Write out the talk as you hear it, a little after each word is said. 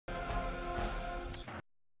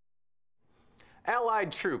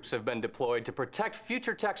Allied troops have been deployed to protect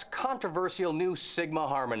Future Tech's controversial new Sigma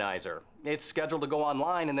harmonizer. It's scheduled to go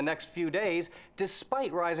online in the next few days,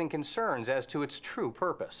 despite rising concerns as to its true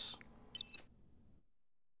purpose.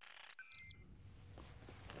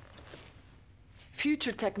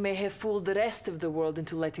 Future Tech may have fooled the rest of the world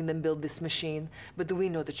into letting them build this machine, but we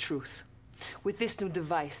know the truth. With this new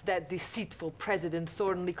device, that deceitful President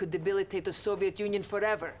Thornley could debilitate the Soviet Union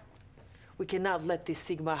forever. We cannot let this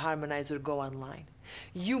Sigma harmonizer go online.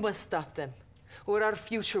 You must stop them, or our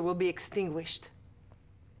future will be extinguished.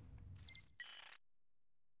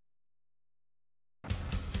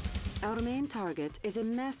 Our main target is a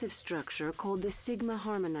massive structure called the Sigma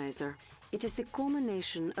harmonizer. It is the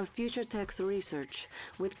culmination of Future Tech's research,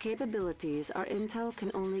 with capabilities our intel can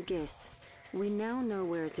only guess. We now know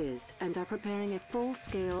where it is and are preparing a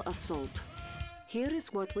full-scale assault. Here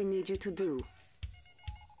is what we need you to do.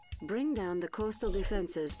 Bring down the coastal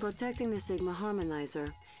defenses protecting the Sigma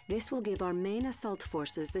harmonizer. This will give our main assault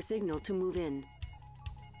forces the signal to move in.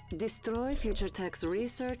 Destroy Future Tech's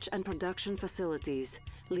research and production facilities.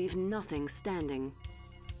 Leave nothing standing.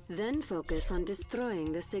 Then focus on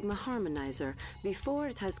destroying the Sigma harmonizer before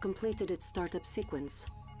it has completed its startup sequence.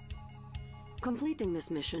 Completing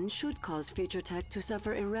this mission should cause Future Tech to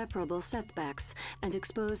suffer irreparable setbacks and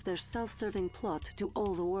expose their self-serving plot to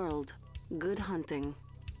all the world. Good hunting.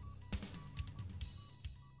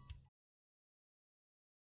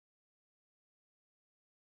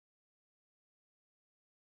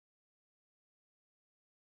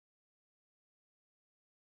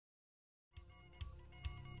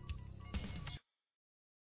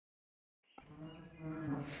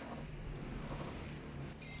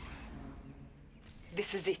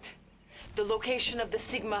 This is it. The location of the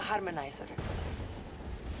Sigma harmonizer.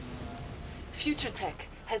 Future Tech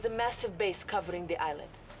has a massive base covering the island.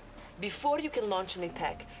 Before you can launch an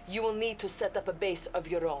attack, you will need to set up a base of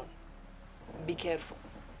your own. Be careful.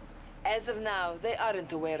 As of now, they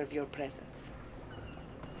aren't aware of your presence.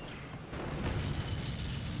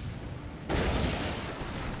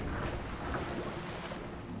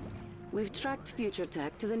 We've tracked Future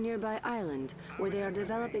Tech to the nearby island, where they are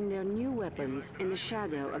developing their new weapons in the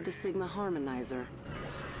shadow of the Sigma harmonizer.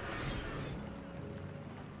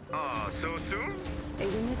 So soon? A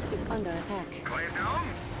unit is under attack. Quiet down.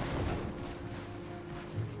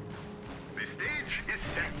 The stage is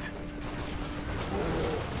set.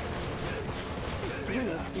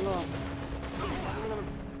 Unit lost.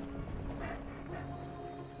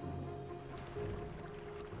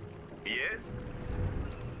 Yes?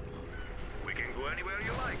 We can go anywhere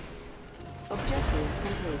you like. Objective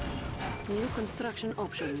complete. New construction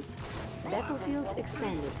options. Battlefield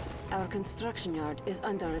expanded. Our construction yard is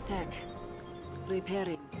under attack.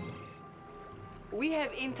 Repairing. We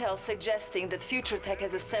have intel suggesting that Future Tech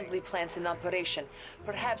has assembly plants in operation,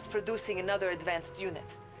 perhaps producing another advanced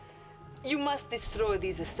unit. You must destroy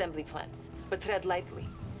these assembly plants, but tread lightly.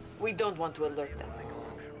 We don't want to alert them.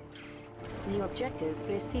 New objective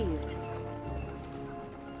received.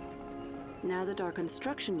 Now that our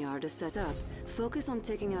construction yard is set up, focus on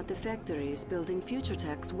taking out the factories building Future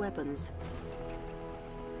Tech's weapons.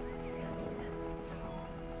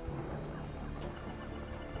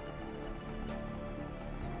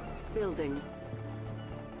 Building.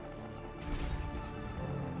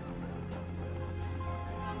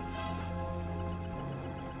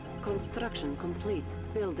 Construction complete.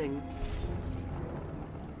 Building.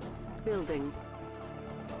 Building.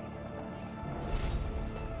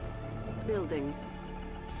 Building.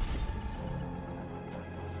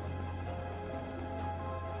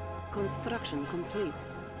 Construction complete.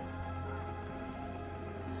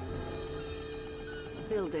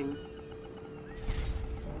 Building.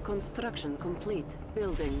 Construction complete.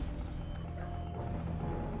 Building.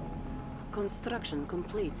 Construction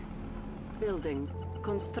complete. Building.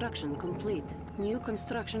 Construction complete. New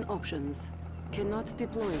construction options. Cannot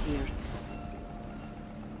deploy here.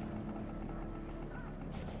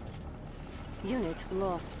 Unit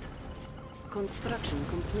lost. Construction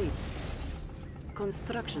complete.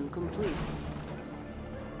 Construction complete.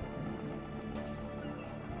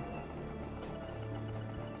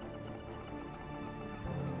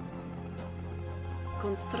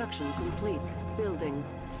 Construction complete. Building.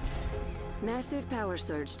 Massive power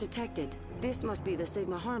surge detected. This must be the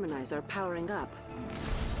Sigma harmonizer powering up.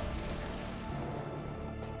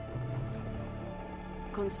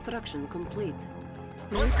 Construction complete.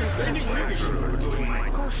 New construction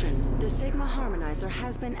options. Caution, the Sigma harmonizer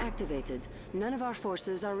has been activated. None of our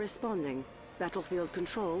forces are responding. Battlefield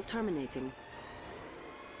control terminating.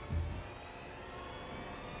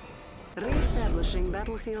 Reestablish Establishing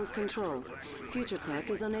battlefield control. Future Tech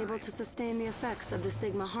is unable to sustain the effects of the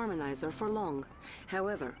Sigma Harmonizer for long.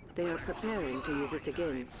 However, they are preparing to use it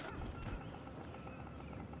again.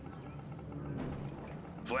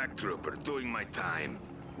 Flak trooper, doing my time.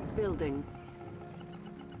 Building.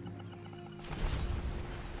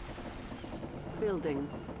 Building.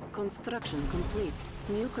 Construction complete.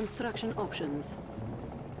 New construction options.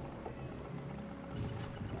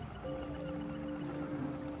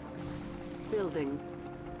 Building.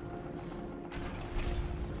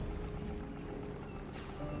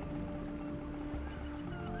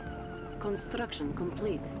 Construction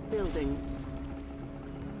complete. Building.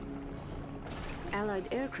 Allied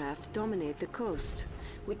aircraft dominate the coast.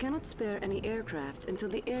 We cannot spare any aircraft until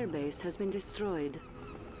the airbase has been destroyed.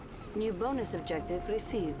 New bonus objective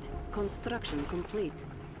received. Construction complete.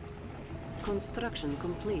 Construction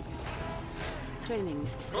complete. Training.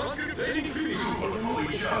 A unit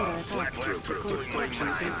is under attack. Construction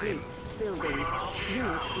complete. Building.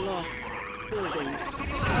 Unit lost. Building.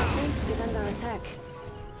 Our base is under attack.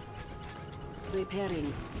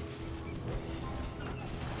 Repairing.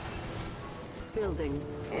 Building.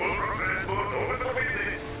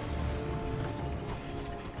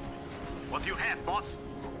 What do you have, boss?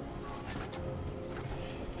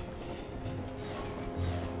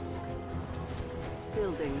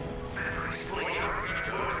 Building.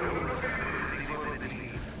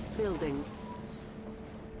 Building.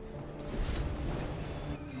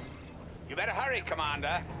 You better hurry,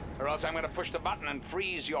 Commander, or else I'm going to push the button and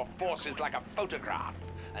freeze your forces like a photograph.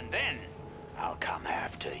 And then, I'll come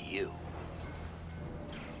after you.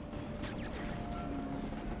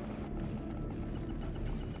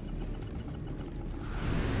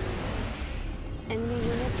 Enemy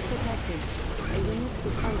units detected. A unit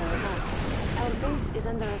is under attack. Our base is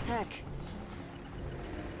under attack.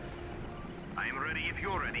 I'm ready if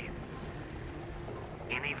you're ready.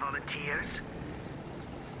 Any volunteers?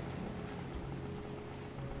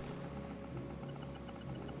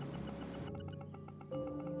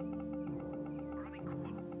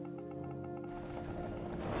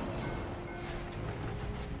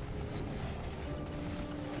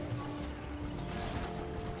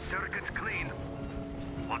 Circuits clean.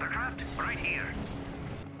 Watercraft, right here.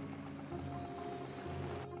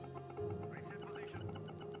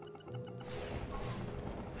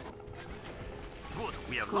 Good,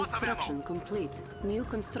 we have lots of ammo. Construction complete. New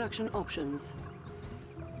construction options.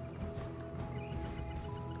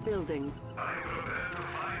 Building. I'm prepared to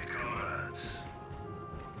fight, comrades.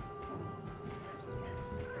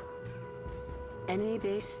 Enemy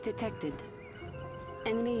base detected.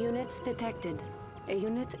 Enemy units detected. A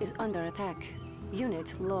unit is under attack.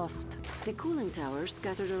 Unit lost. The cooling towers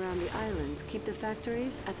scattered around the island keep the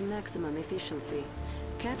factories at maximum efficiency.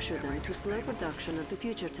 Capture them to slow production of the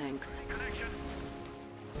future tanks. Connection.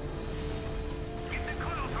 Get the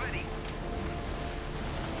coils ready.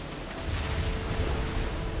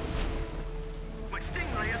 My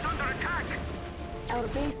Stingray is under attack. Our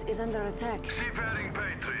base is under attack. Seafaring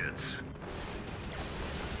Patriots.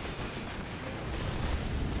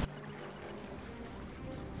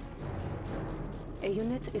 A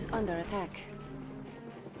unit is under attack.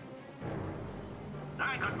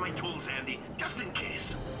 I got my tools handy, just in case.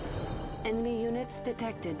 Enemy units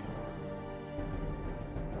detected.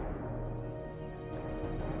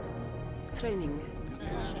 Training.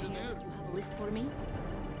 You have a list for me?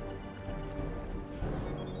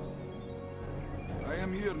 I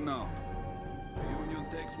am here now. The Union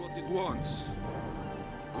takes what it wants.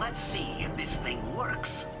 Let's see if this thing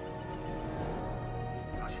works.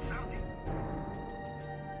 How's it sounding?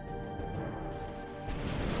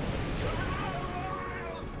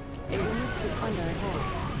 A unit is under attack.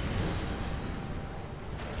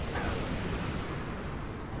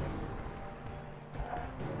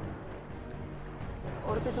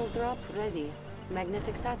 Orbital drop ready.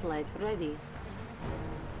 Magnetic satellite ready.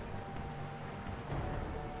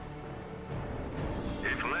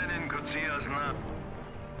 If Lenin could see us now.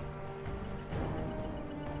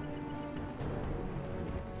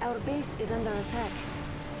 Our base is under attack.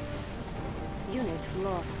 Unit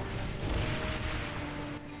lost.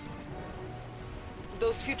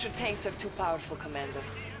 Those future tanks are too powerful, Commander.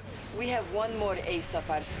 We have one more ace up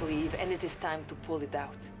our sleeve, and it is time to pull it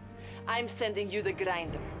out. I'm sending you the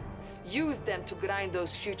grinder. Use them to grind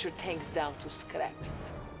those future tanks down to scraps.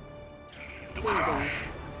 Building.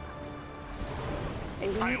 A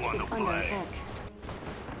unit is under attack.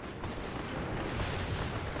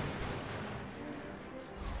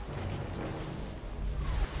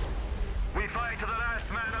 We fight to the last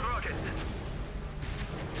man a rocket.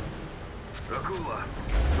 Rakula,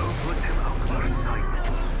 don't put him out of our sight.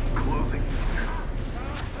 Closing.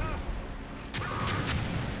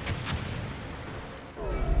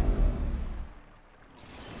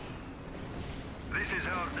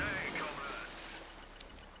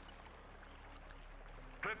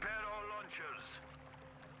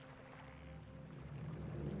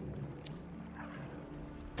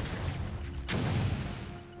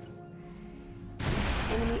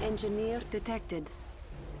 Enemy engineer detected.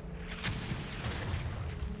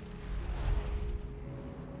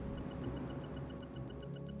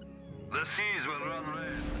 The seas will run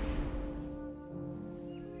red.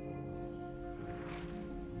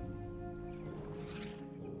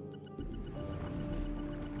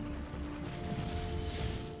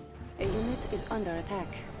 A unit is under attack.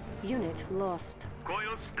 Unit lost.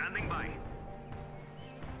 Coils standing by.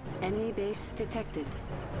 Enemy base detected.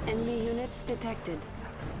 Enemy units detected.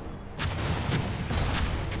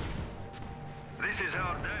 This is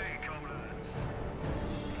our day, comrades.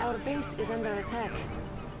 Our base is under attack.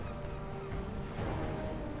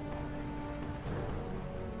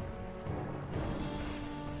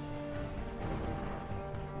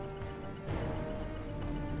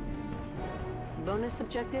 Bonus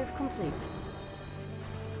objective complete.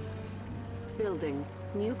 Building.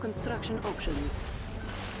 New construction options.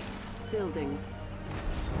 Building.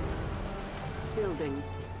 Building.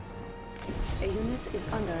 A unit is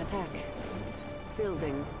under attack.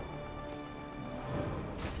 Building.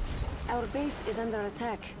 Our base is under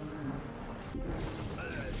attack.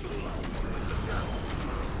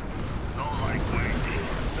 Don't like waiting.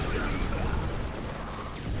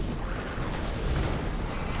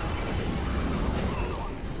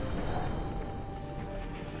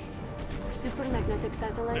 Supermagnetic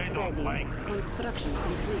satellite ready. Construction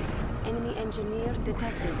complete. Enemy engineer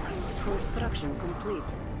detected. Construction complete.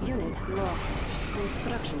 Unit lost.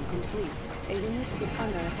 Construction complete. A unit is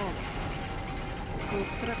under attack.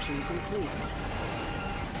 Construction complete.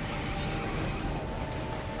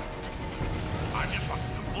 I'm just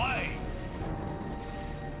fucking to play.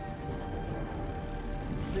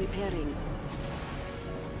 Repairing.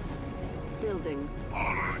 Building.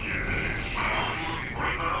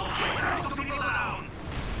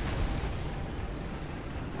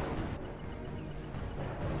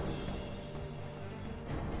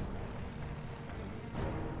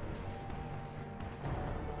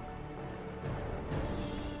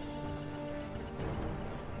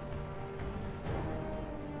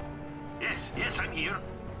 Yes, I'm here.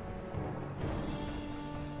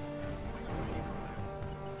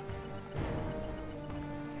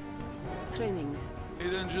 Training.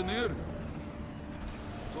 Need engineer?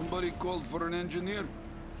 Somebody called for an engineer?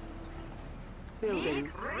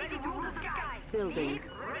 Building. Building.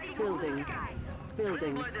 Building.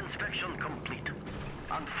 Building. Light inspection complete.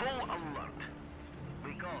 On full alert.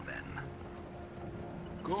 We go then.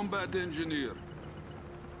 Combat engineer.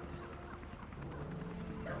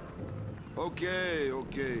 Okay,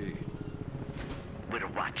 okay. We're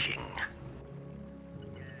watching.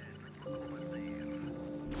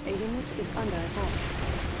 A unit is under attack.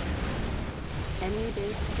 Enemy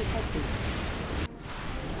base detected.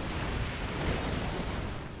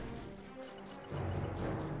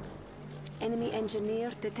 Enemy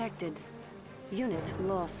engineer detected. Unit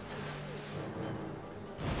lost.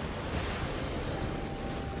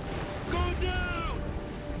 Go down!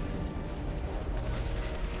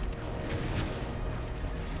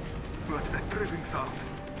 What's that dripping sound?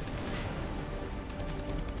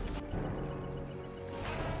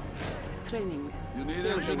 Training. You need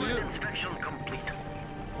Light engineer? inspection complete.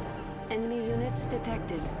 Enemy units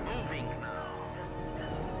detected. Moving now.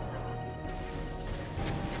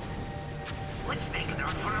 Let's take it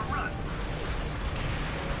out for a run.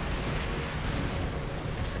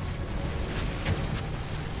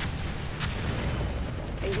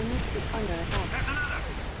 A unit is under attack. There's another.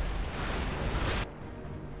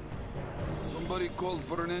 Somebody called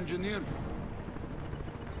for an engineer?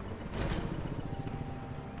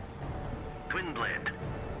 Twin blade.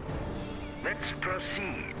 Let's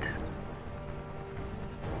proceed.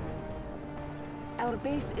 Our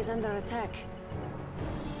base is under attack.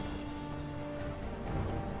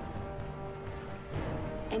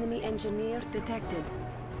 Enemy engineer detected.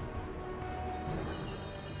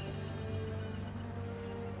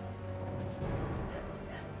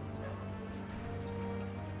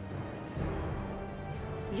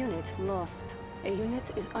 Unit lost. A unit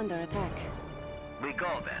is under attack. We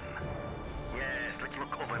go then. Yes, let's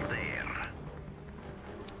look over there.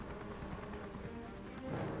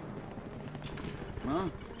 Huh?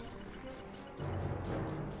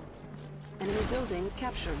 Enemy building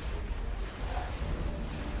captured.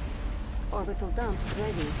 Orbital dump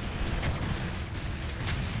ready.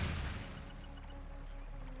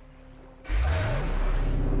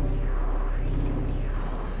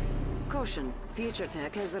 Caution, Future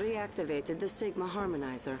Tech has reactivated the Sigma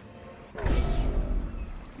Harmonizer.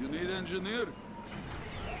 You need engineer?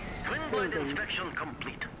 Twin blade Building. inspection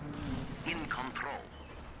complete. In control.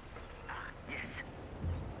 Yes.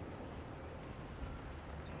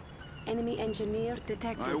 Enemy engineer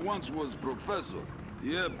detected. I once was professor.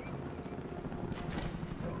 Yep.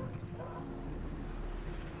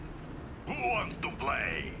 Who wants to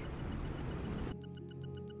play?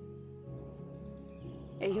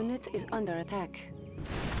 A unit is under attack.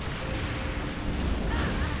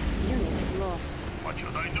 Unit lost. What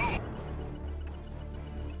should I do?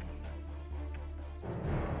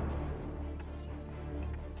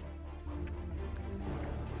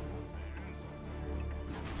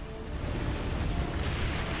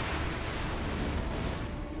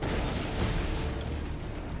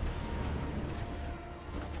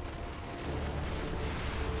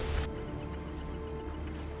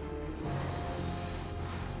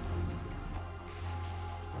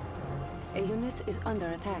 A unit is under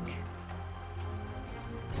attack.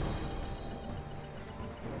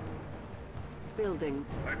 Building.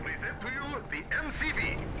 I present to you the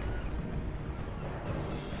MCB.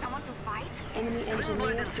 Someone to fight? Enemy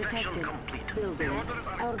engineer inspection detected. complete. Building. The orders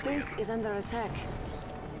are Our clear. base is under attack.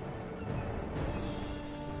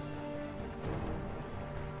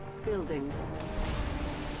 Building.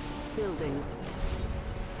 Building.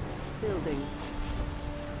 Building.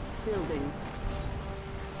 Building.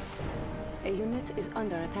 A unit is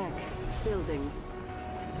under attack. Building.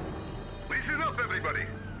 Listen up, everybody.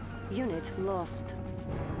 Unit lost.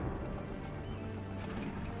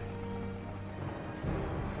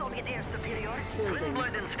 Soviet air superior. Building.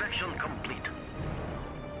 Twin inspection complete.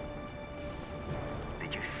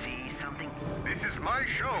 Did you see something? This is my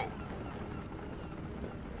show.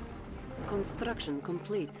 Construction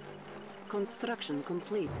complete. Construction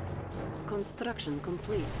complete. Construction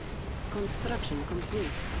complete. Construction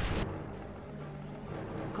complete.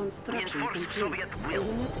 Construction Reinforced complete. Soviet A will.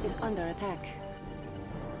 unit is under attack.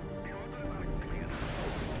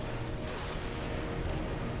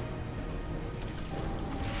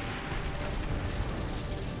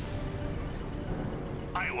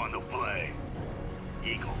 I want to play.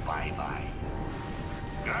 Eagle bye-bye.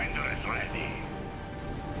 Grinder is ready.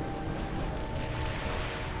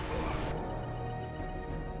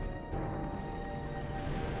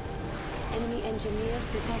 Enemy engineer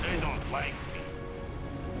They detected. don't like me.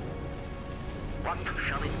 What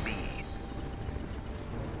shall it be?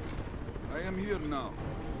 I am here now.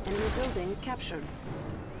 Enemy building captured.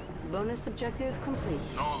 Bonus objective complete.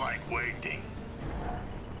 No like waiting.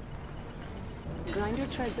 Grinder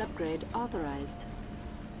treads upgrade authorized.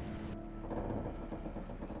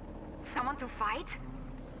 Someone to fight?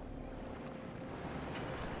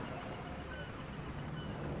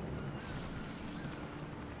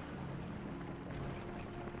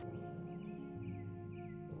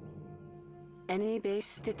 Enemy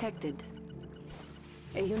base detected.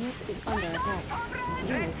 A unit is under attack.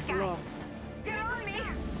 Unit lost. Get on me!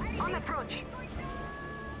 On approach.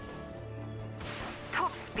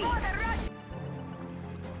 Top speed.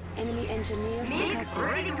 Enemy engineer Me detected.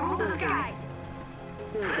 ready to move the Building. skies.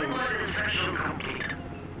 Building. Inspection complete.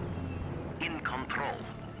 In control.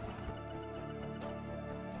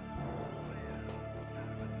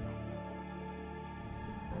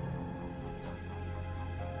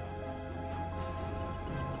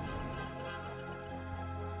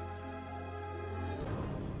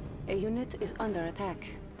 A unit is under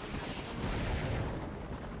attack.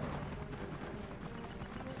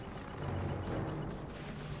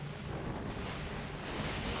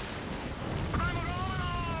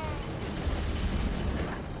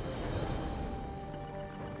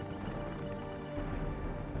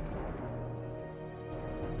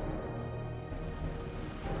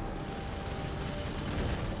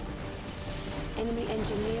 Enemy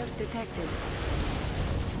engineer detected.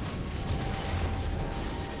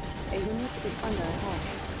 A unit is under attack.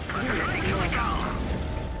 Unit lost.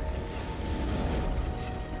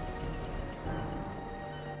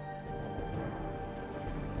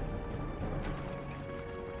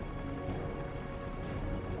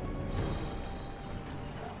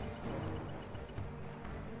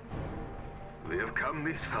 We have come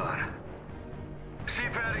this far.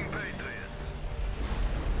 Seafaring patriots,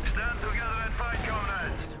 stand together and fight,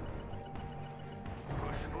 comrades.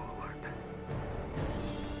 Push forward.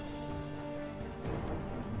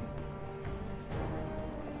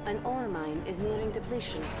 An ore mine is nearing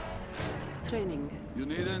depletion. Training. You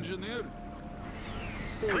need engineer?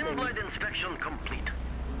 Twin Building. blade inspection complete.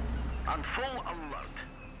 On full alert.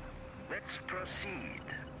 Let's proceed.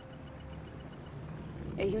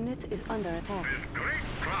 A unit is under attack. With great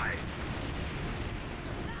pride.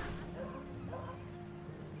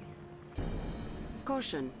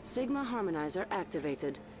 Caution. Sigma Harmonizer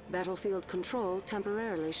activated. Battlefield control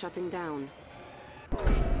temporarily shutting down. Our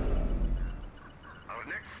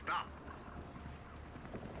next stop.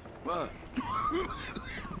 What?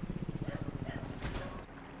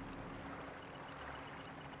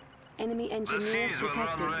 Enemy The engineer seas will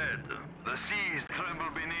detected. run red. The seas tremble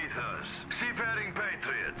beneath us. Seafaring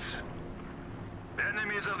patriots.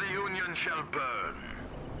 Enemies of the Union shall burn.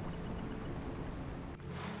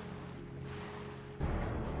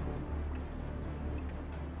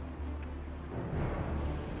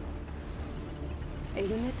 A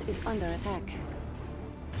unit is under attack.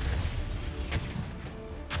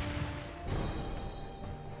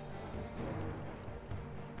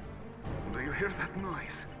 Do you hear that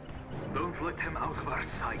noise? Don't let him out of our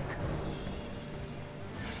sight.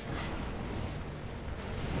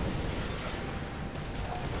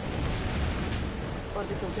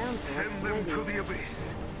 Orbital downpour Send them ready. to the abyss.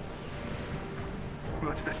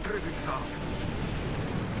 What's that dripping sound?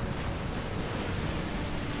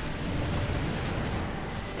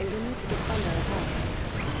 A unit is under attack.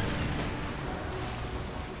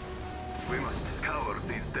 We must scour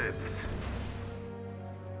these depths.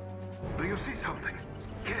 Do you see something?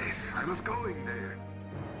 Yes, I was going there.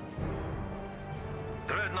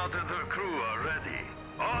 Dreadnought and her crew are ready.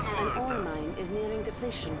 An Onward! ore mine is nearing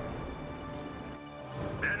depletion.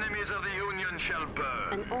 Enemies of the Union shall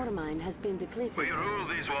burn. An ore mine has been depleted. We rule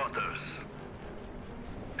these waters.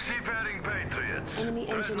 Seafaring patriots. Enemy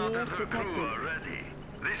engineer Dreadnought and her detected. crew are ready.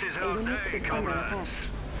 This is A our unit day, is under comrades. attack.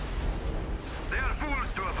 They are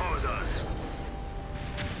fools to oppose us.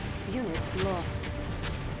 Unit lost.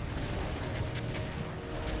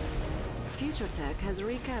 Future Tech has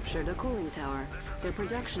recaptured a cooling tower. Their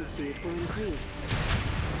production speed will increase.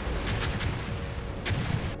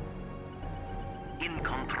 In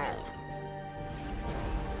control.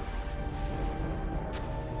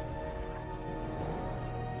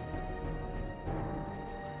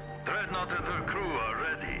 Dreadnought and her crew are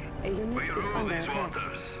ready. A unit We is rule under these attack.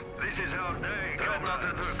 waters. This is our day. Dreadnought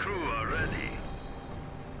and her crew are ready.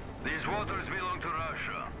 These waters belong to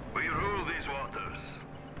Russia. We rule these waters.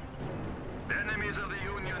 Enemies of the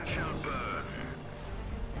Union shall burn.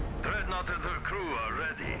 Dreadnought and her crew are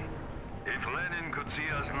ready. If Lenin could see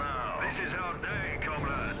us now. This is our day,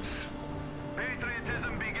 comrades.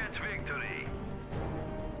 Patriotism begets victory.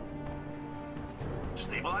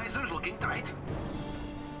 Stabilizers looking tight.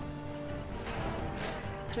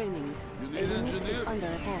 Training. You A need unit is engineer? under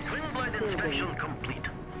attack. Twin-blade Building. inspection complete.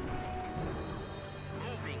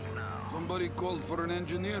 Moving now. Somebody called for an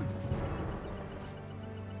engineer?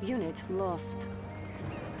 Unit lost.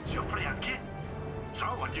 Все в порядке? So,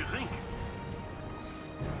 what do you think?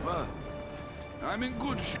 What? I'm in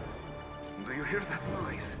good shape. Do you hear that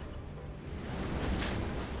noise?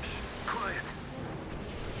 Shh, quiet.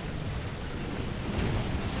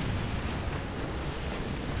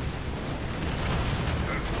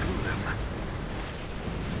 Pursue them.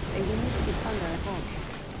 A unit is under attack.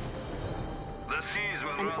 The seas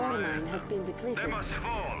will An run ore red. mine has been They depleted. must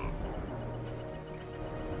fall.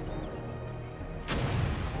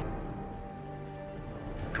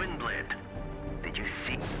 Twin blade. Did you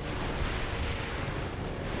see?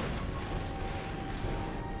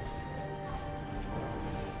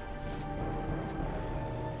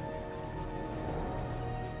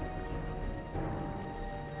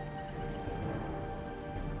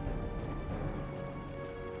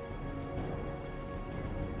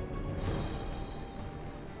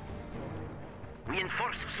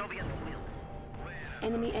 Reinforce Soviet will.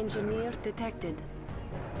 Enemy engineer detected.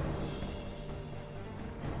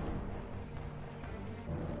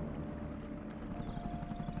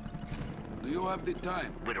 Do you have the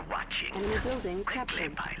time? We're watching. Enemy building Quick play,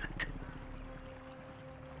 captured. pilot.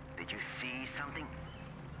 Did you see something?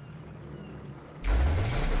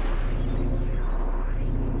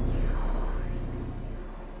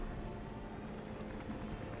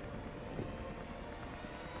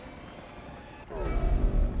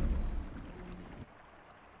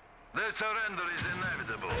 The surrender is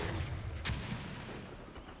inevitable.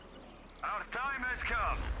 Our time has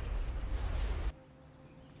come.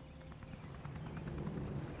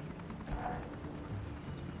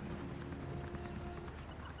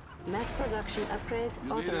 Mass production upgrade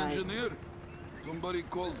You need authorized. engineer? Somebody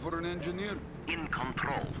called for an engineer? In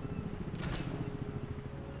control.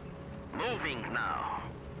 Moving now.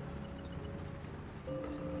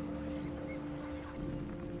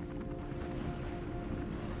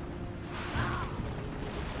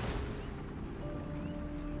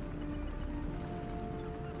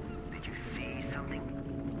 Did you see something?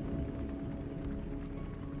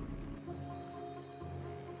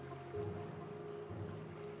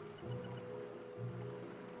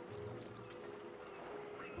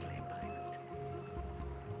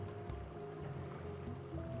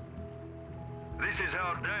 This is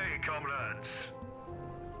our day, comrades.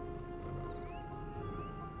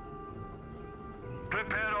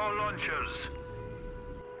 Prepare all launchers.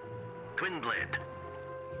 Twin blade.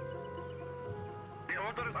 The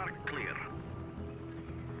orders are clear.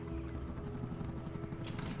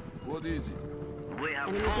 What is it? We have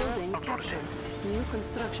Enemy full building authority. captured. New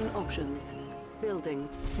construction options. Building.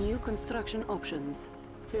 New construction options.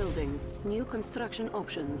 Building. New construction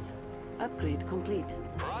options. Upgrade complete.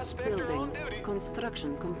 Building.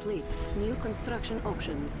 Construction complete. New construction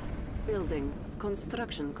options. Building.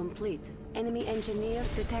 Construction complete. Enemy engineer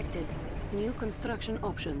detected. New construction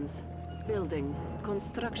options. Building.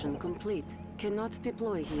 Construction complete. Cannot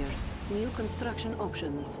deploy here. New construction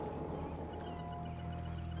options.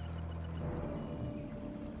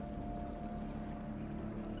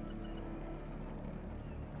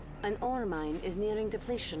 An ore mine is nearing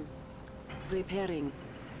depletion. Repairing.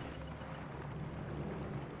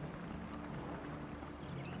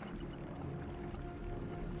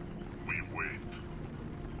 We wait.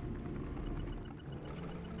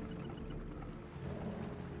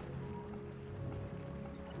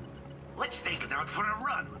 Let's take it out for a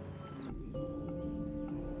run.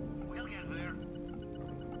 We'll get there.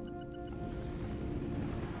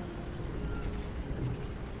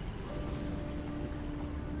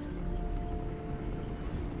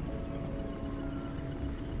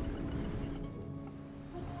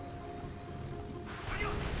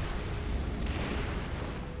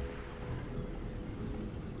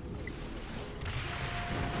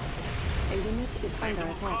 A unit is under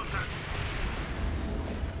attack. Closer.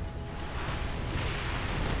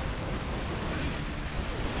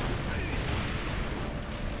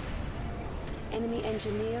 Enemy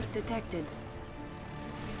engineer detected.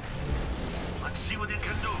 Let's see what it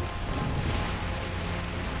can do.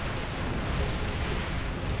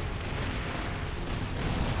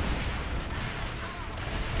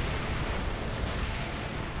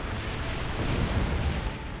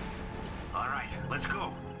 All right, let's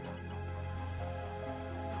go.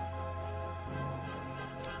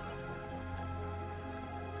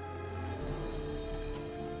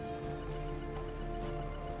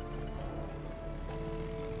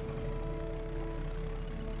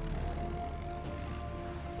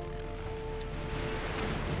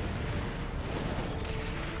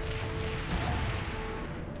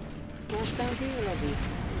 Cash bounty levied.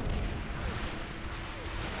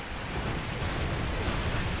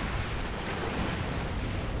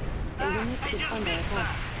 A unit is under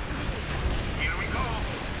attack. Here we go.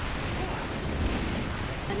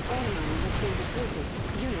 An ore mine has been depleted.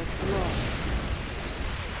 Unit lost.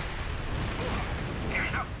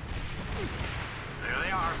 Here's up. There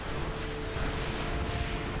they are.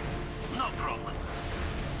 No problem.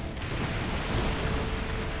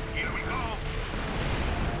 Here we go.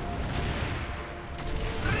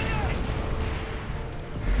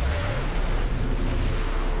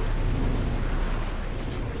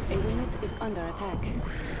 A unit is under attack.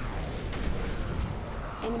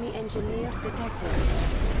 Enemy engineer detected.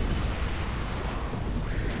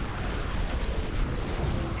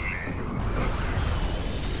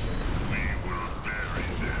 We will bury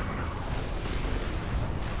them.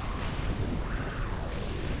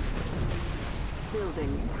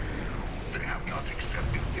 Building. They have not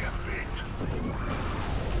accepted their fate.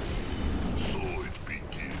 So it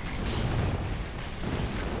begins.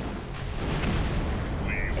 A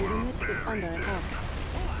unit is under attack.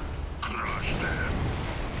 Crush them.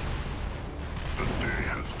 The day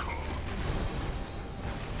has come.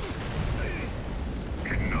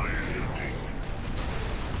 Annihilating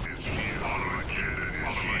is here. Armageddon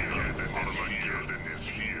is here. Armageddon is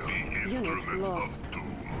here. The Unit instrument lost. of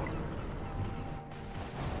doom.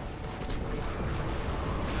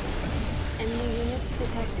 Enemy units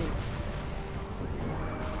detected.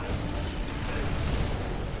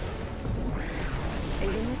 A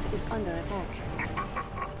unit is under attack.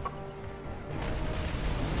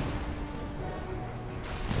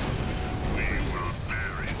 We will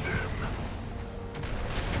bury them.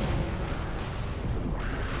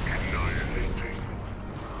 Annihilating.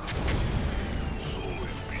 So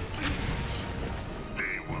it begins.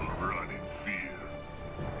 They will run in fear.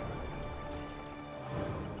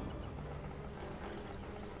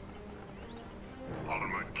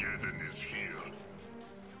 Armageddon is here.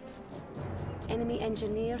 Enemy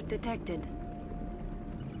engineer detected.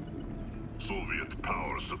 Soviet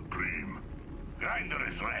power supreme. Grinder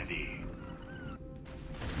is ready.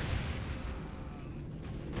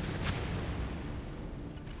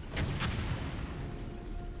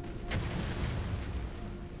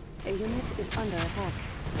 A unit is under attack.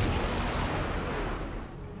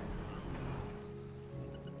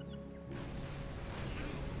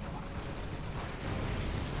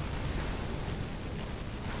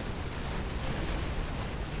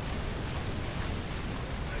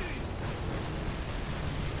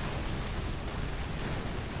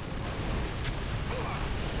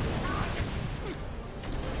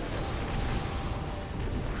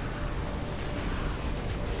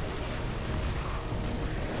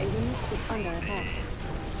 attack.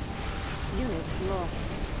 Unit lost.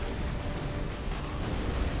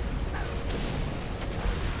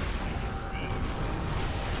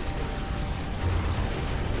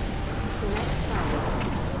 Select target.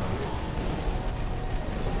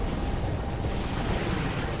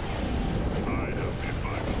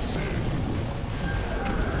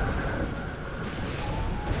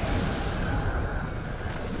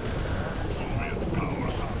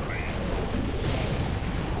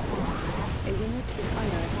 A unit is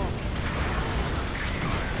under attack.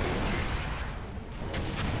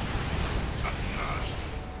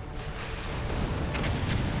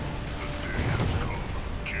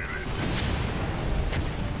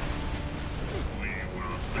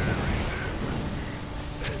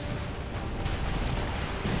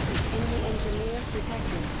 Enemy engineer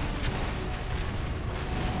detected.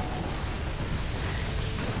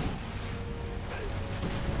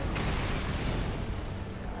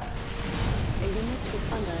 A unit is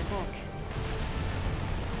under attack.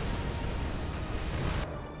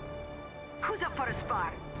 Who's up for a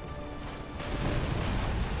spar?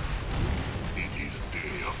 It is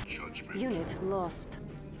day of judgment. Unit lost.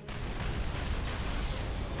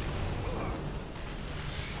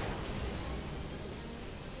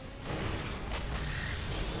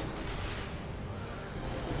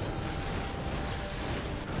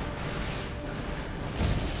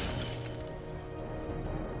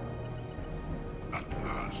 At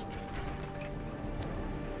last.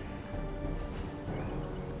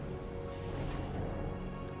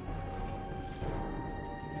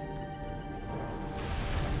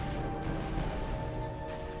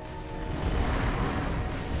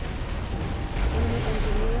 Enemy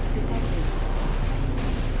engineer detected.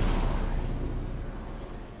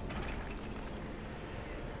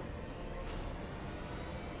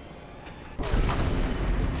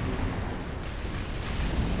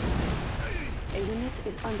 A unit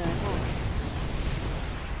is under attack.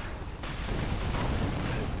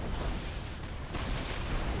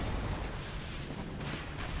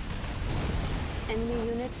 Enemy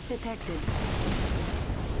units detected.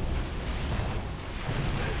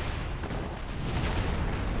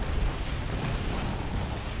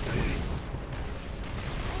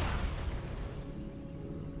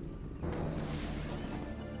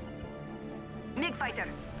 MiG fighter.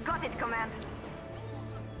 Got it, command.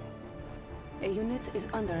 A unit is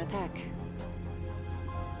under attack.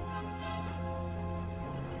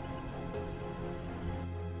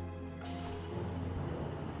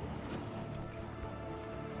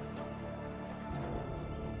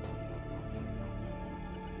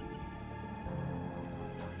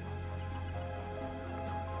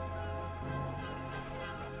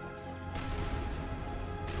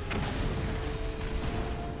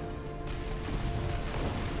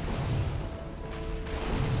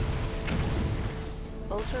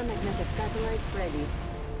 Ultramagnetic satellite ready.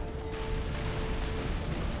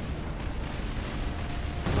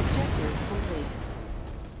 Objective complete.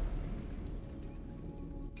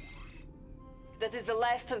 That is the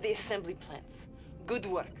last of the assembly plants. Good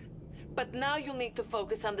work. But now you'll need to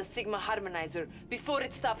focus on the Sigma Harmonizer before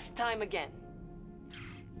it stops time again.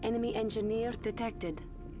 Enemy engineer detected.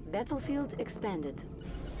 Battlefield expanded.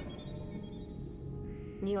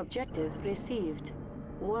 New objective received.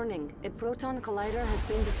 Warning, a proton collider has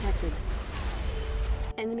been detected.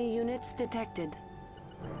 Enemy units detected.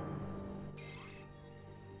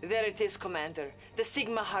 There it is, Commander. The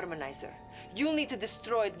Sigma Harmonizer. You'll need to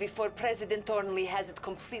destroy it before President Thornley has it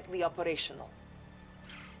completely operational.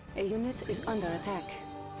 A unit is under attack.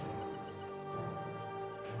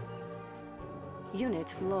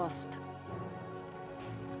 Unit lost.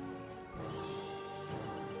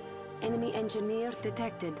 Enemy engineer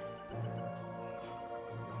detected.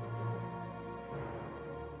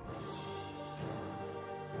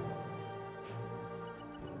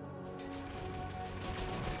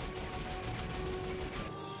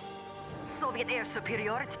 Soviet air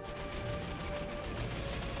superiority.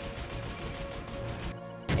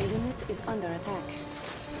 A unit is under attack.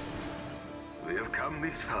 We have come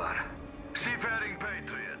this far. Seafaring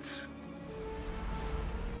patriots.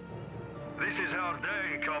 This is our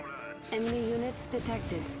day, comrades. Enemy units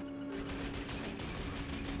detected.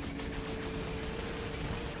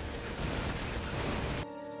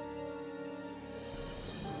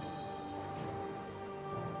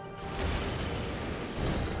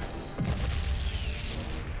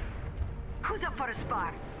 Who's up for a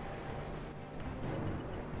spar?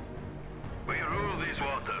 We rule these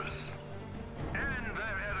waters. End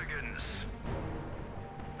their arrogance.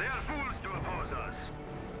 They are fools to oppose us.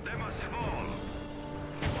 They must fall.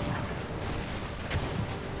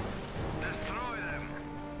 Destroy them.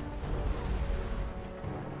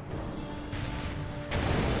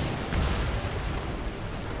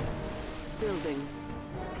 Building.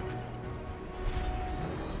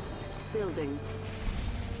 Building.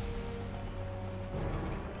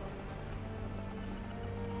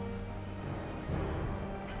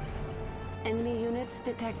 Enemy units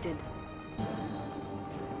detected.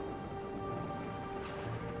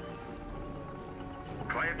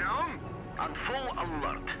 Quiet down and full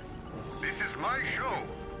alert. This is my show.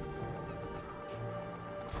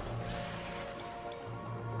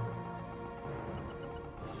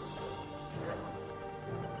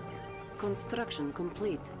 Construction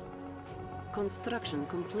complete. Construction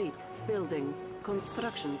complete. Building.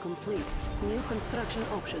 Construction complete. New construction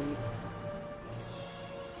options.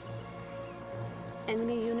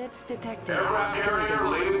 Enemy units detected. Aircraft carrier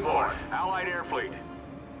Building. leaving port. Allied air fleet.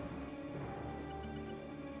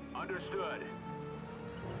 Understood.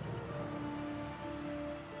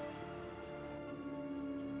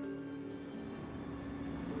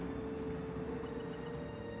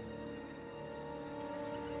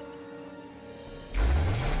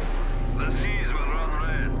 The seas will run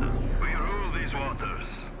red. We rule these waters.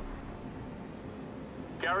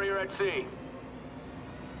 Carrier at sea.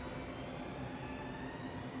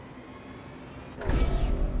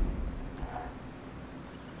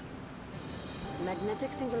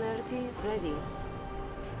 Magnetic singularity ready.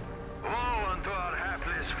 Woe unto our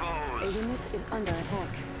hapless A foes. unit is under attack.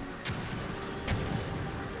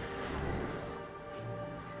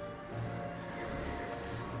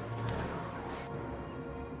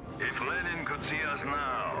 If Lenin could see us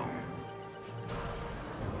now.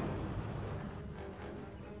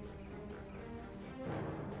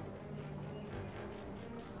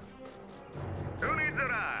 Who needs a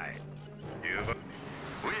ride?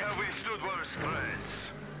 We have withstood worse threats.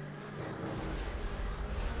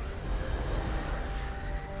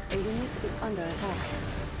 A unit is under attack.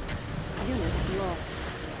 Unit lost.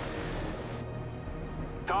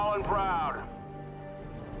 Tall and proud.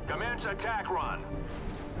 Commence attack run.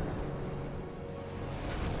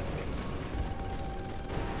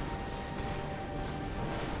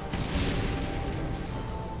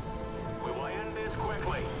 We will end this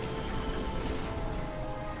quickly.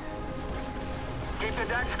 Keep the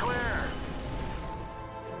decks clear.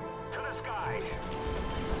 To the skies.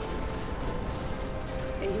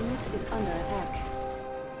 A unit is under attack.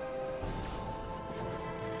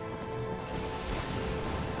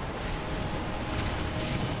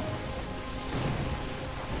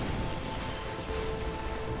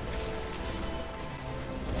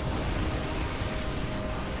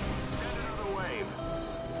 Send another wave.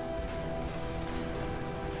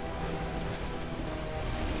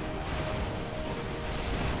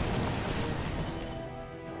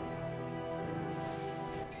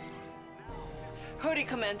 Hurry,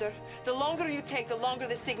 Commander. The longer you take, the longer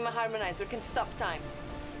the Sigma Harmonizer can stop time.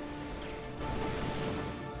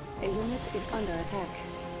 A unit is under attack.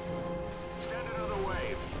 Send another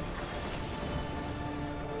wave.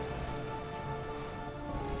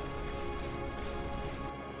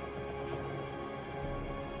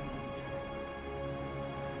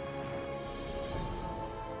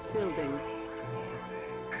 Building.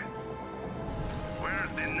 Where's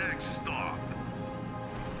the next stop?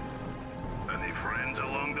 Any friends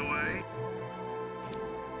along the way?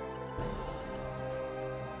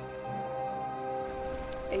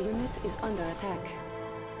 A unit is under attack.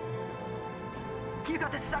 You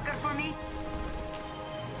got a sucker for me?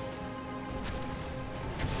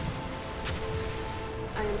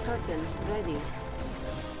 Iron curtain ready.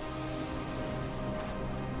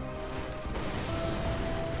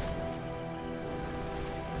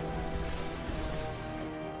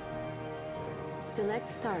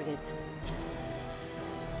 Select target.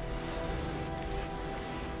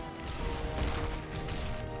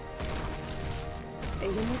 A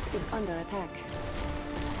unit is under attack.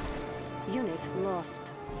 Unit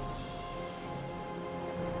lost.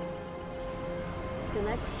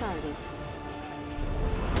 Select target.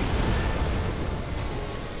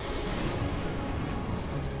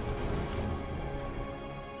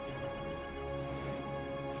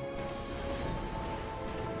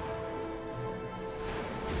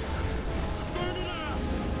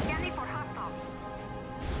 Scanning for hostile.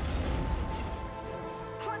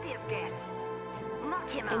 Plenty of gas. Knock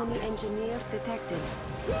him out. Enemy engineer detected.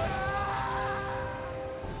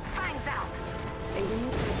 Fangs out. A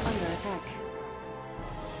unit is under attack.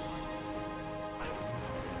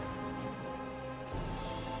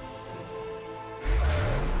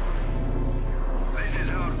 This is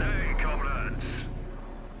our day, comrades.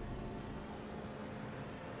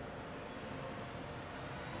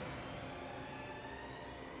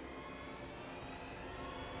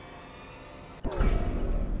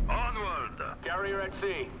 Carrier at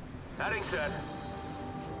sea. Heading set.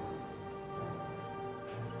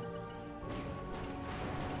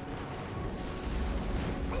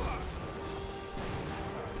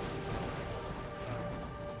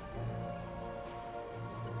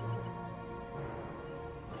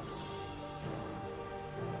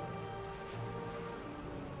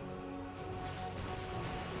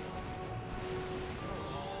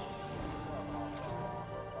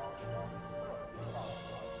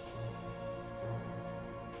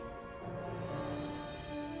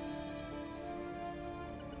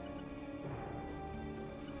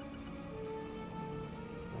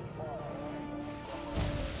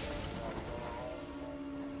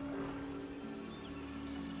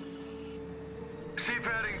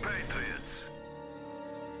 Seafaring patriots.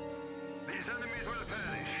 These enemies will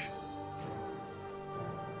perish.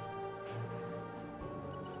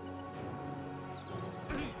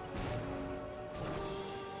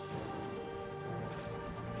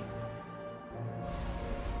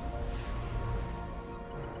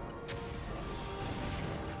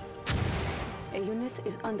 A unit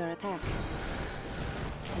is under attack.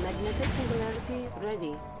 Magnetic singularity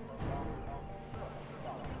ready.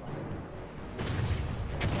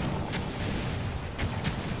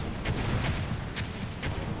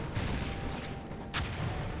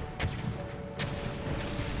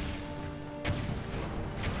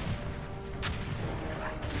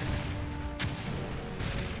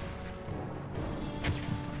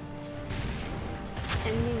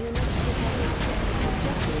 Enemy units detected.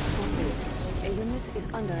 Objective complete. A unit is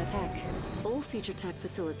under attack. All future tech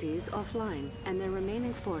facilities offline, and their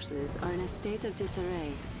remaining forces are in a state of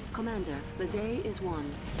disarray. Commander, the day is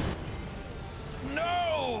won.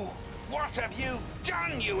 No! What have you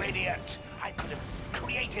done, you idiot? I could have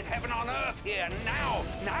created heaven on earth here. Now!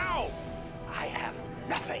 I have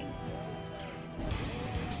nothing.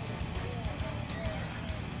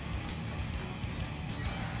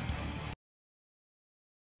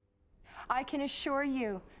 I can assure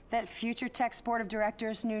you that Future Tech's board of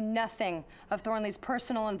directors knew nothing of Thornley's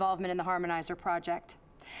personal involvement in the Harmonizer project.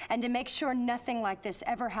 And to make sure nothing like this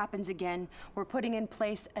ever happens again, we're putting in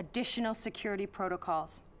place additional security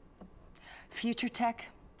protocols. Future Tech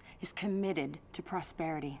is committed to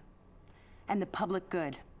prosperity and the public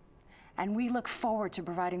good, and we look forward to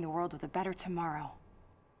providing the world with a better tomorrow.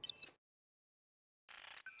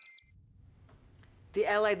 The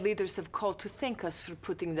Allied leaders have called to thank us for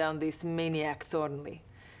putting down this maniac Thornley.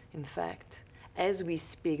 In fact, as we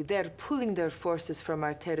speak, they're pulling their forces from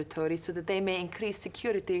our territory so that they may increase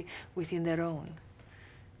security within their own.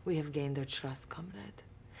 We have gained their trust, comrade.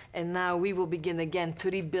 And now we will begin again to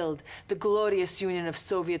rebuild the glorious union of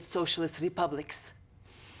Soviet Socialist republics.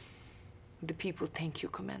 The people thank you,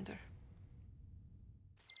 Commander.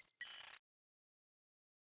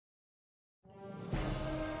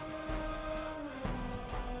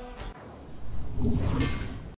 You